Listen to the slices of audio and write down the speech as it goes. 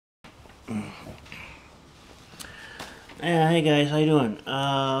Yeah, hey guys, how you doing?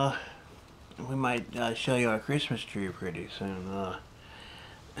 We might show you our Christmas tree pretty soon.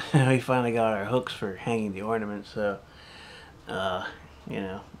 We finally got our hooks for hanging the ornaments, so, uh, you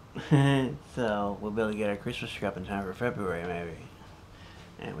know, so we'll be able to get our Christmas tree up in time for February, maybe,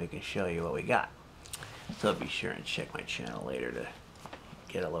 and we can show you what we got. So be sure and check my channel later to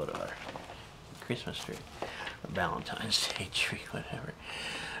get a load of our Christmas tree, or Valentine's Day tree, whatever.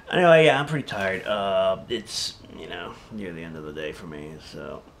 Anyway, yeah, I'm pretty tired. It's, near the end of the day for me,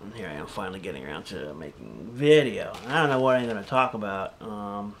 so here I am finally getting around to making video. I don't know what I'm going to talk about.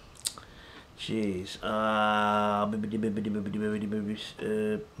 Jeez. I don't want to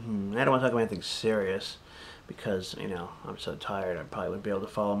talk about anything serious because, I'm so tired I probably wouldn't be able to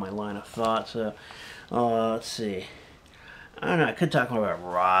follow my line of thought, so, let's see. I don't know, I could talk more about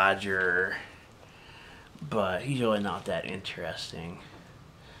Roger, but he's really not that interesting.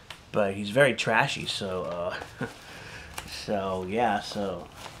 But he's very trashy, so so yeah, so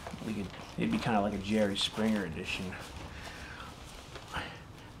it'd be kind of like a Jerry Springer edition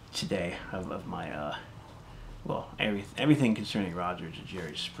today of my well, everything concerning Roger is a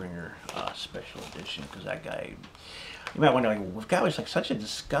Jerry Springer special edition, because that guy, you might wonder, like, this guy was like such a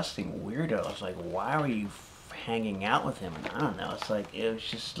disgusting weirdo. It's like, why were you hanging out with him? And I don't know, it's like, it was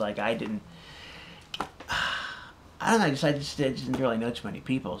just like I don't know, I just didn't really know too many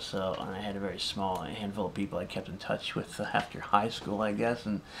people, so, and I had a very small handful of people I kept in touch with after high school, I guess,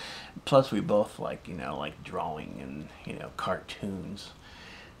 and plus we both like drawing and, cartoons,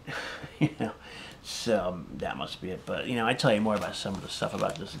 so that must be it. But, I tell you more about some of the stuff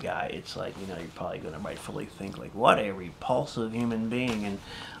about this guy, it's like, you're probably going to rightfully think, like, what a repulsive human being, and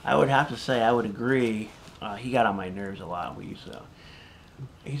I would have to say, I would agree, he got on my nerves a lot.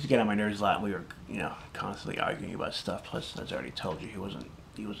 He used to get on my nerves a lot, and we were, constantly arguing about stuff. Plus, as I already told you, he wasn't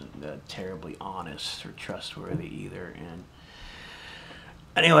terribly honest or trustworthy either. And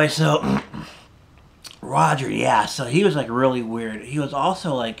anyway, so Roger, yeah, so he was like really weird. He was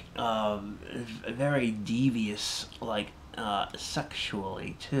also like very devious, like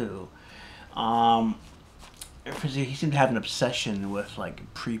sexually too. He seemed to have an obsession with like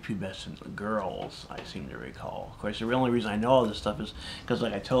prepubescent girls, I seem to recall. Of course, the only reason I know all this stuff is because,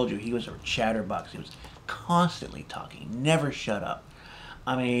 like I told you, he was a chatterbox. He was constantly talking, never shut up.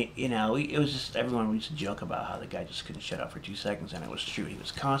 I mean, it was just, everyone used to joke about how the guy just couldn't shut up for 2 seconds, and it was true. He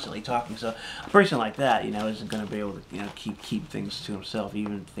was constantly talking. So a person like that, isn't going to be able to, keep things to himself,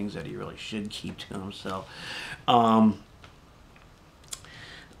 even things that he really should keep to himself.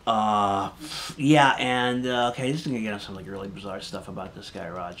 Yeah, and, okay, this is gonna get into some, like, really bizarre stuff about this guy,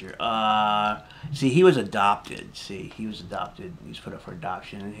 Roger. See, he was adopted. He was put up for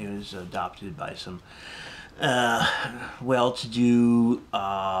adoption, and he was adopted by some, well-to-do,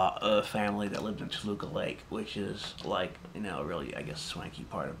 family that lived in Toluca Lake, which is, like, really, I guess, swanky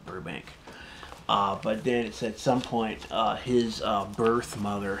part of Burbank. But then it's at some point, his, birth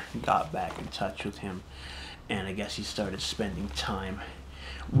mother got back in touch with him, and I guess he started spending time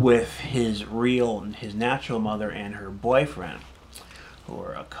with his natural mother and her boyfriend, who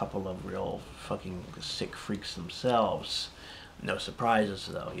were a couple of real fucking sick freaks themselves. No surprises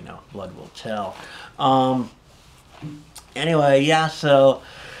though, blood will tell. Anyway, yeah, so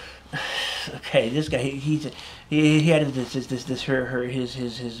okay, this guy, he had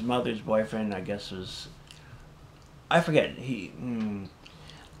his mother's boyfriend, I guess, was, I forget,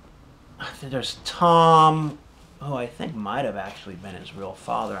 there's Tom, who I think might have actually been his real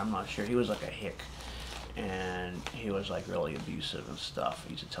father. I'm not sure. He was like a hick, and he was like really abusive and stuff.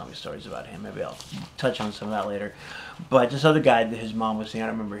 He used to tell me stories about him. Maybe I'll touch on some of that later. But this other guy that his mom was seeing, I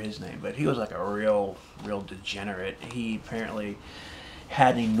don't remember his name, but he was like a real degenerate. He apparently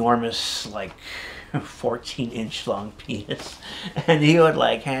had an enormous, like, 14-inch long penis, and he would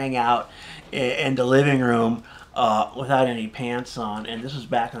like hang out in the living room without any pants on. And this was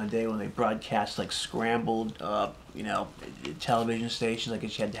back in the day when they broadcast like scrambled, television stations. I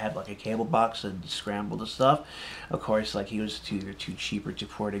guess you had to have like a cable box and scramble the stuff. Of course, like, he was either too cheap or too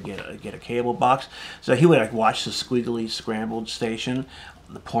poor to get a cable box, so he would like watch the squiggly scrambled station,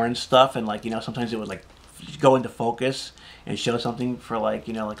 the porn stuff, and like, sometimes it would like go into focus and show something for like,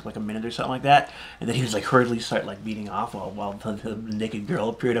 like a minute or something like that, and then he was like hurriedly start like beating off while the naked girl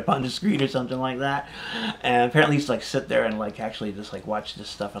appeared up on the screen or something like that. And apparently he's like sit there and like actually just like watch this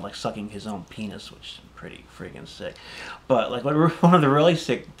stuff and like sucking his own penis, which is pretty friggin' sick. But like one of the really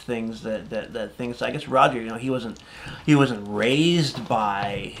sick things that things, I guess Roger, he wasn't raised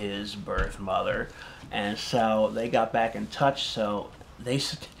by his birth mother, and so they got back in touch. So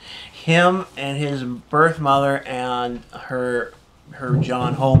him and his birth mother and her her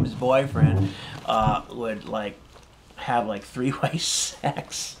John Holmes boyfriend would like have like three-way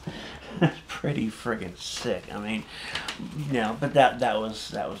sex. Pretty friggin' sick. I mean, but that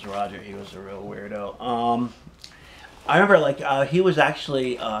was Roger. He was a real weirdo. I remember like he was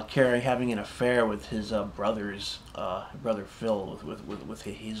actually having an affair with his brother Phil with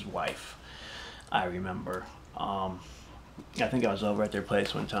his wife. I remember. I think I was over at their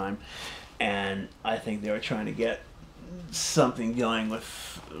place one time, and I think they were trying to get something going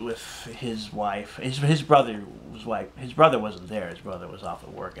with his wife. His brother wasn't there. His brother was off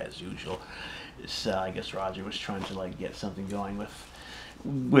at work as usual. So I guess Roger was trying to like get something going with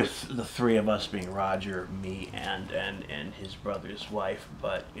the three of us, being Roger, me, and his brother's wife.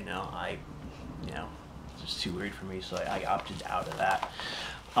 But it's just too weird for me, so I opted out of that.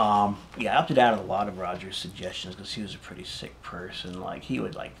 Yeah, I opted out of a lot of Roger's suggestions because he was a pretty sick person. Like, he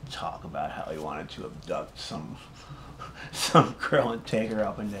would like talk about how he wanted to abduct some girl and take her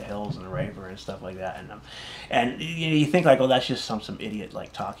up into the hills and rape her and stuff like that. And you think like, oh, that's just some idiot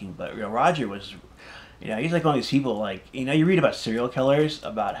like talking, but Roger was, he's like one of these people, like, you read about serial killers,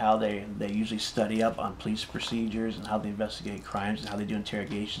 about how they usually study up on police procedures and how they investigate crimes and how they do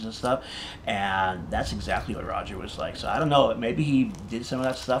interrogations and stuff, and that's exactly what Roger was like. So I don't know, maybe he did some of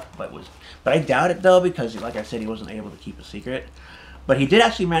that stuff, but I doubt it though, because like I said, he wasn't able to keep a secret. But he did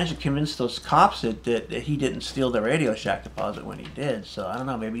actually manage to convince those cops that he didn't steal the Radio Shack deposit when he did. So I don't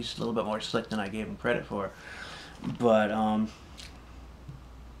know, maybe he's a little bit more slick than I gave him credit for. But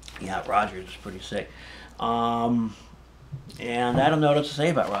yeah, Roger was pretty sick. And I don't know what else to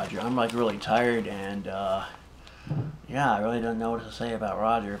say about Roger. I'm like really tired, and yeah, I really don't know what to say about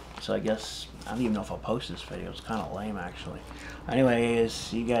Roger. So I guess I don't even know if I'll post this video. It's kind of lame, actually. Anyways,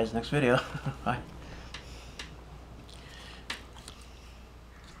 see you guys next video. Bye.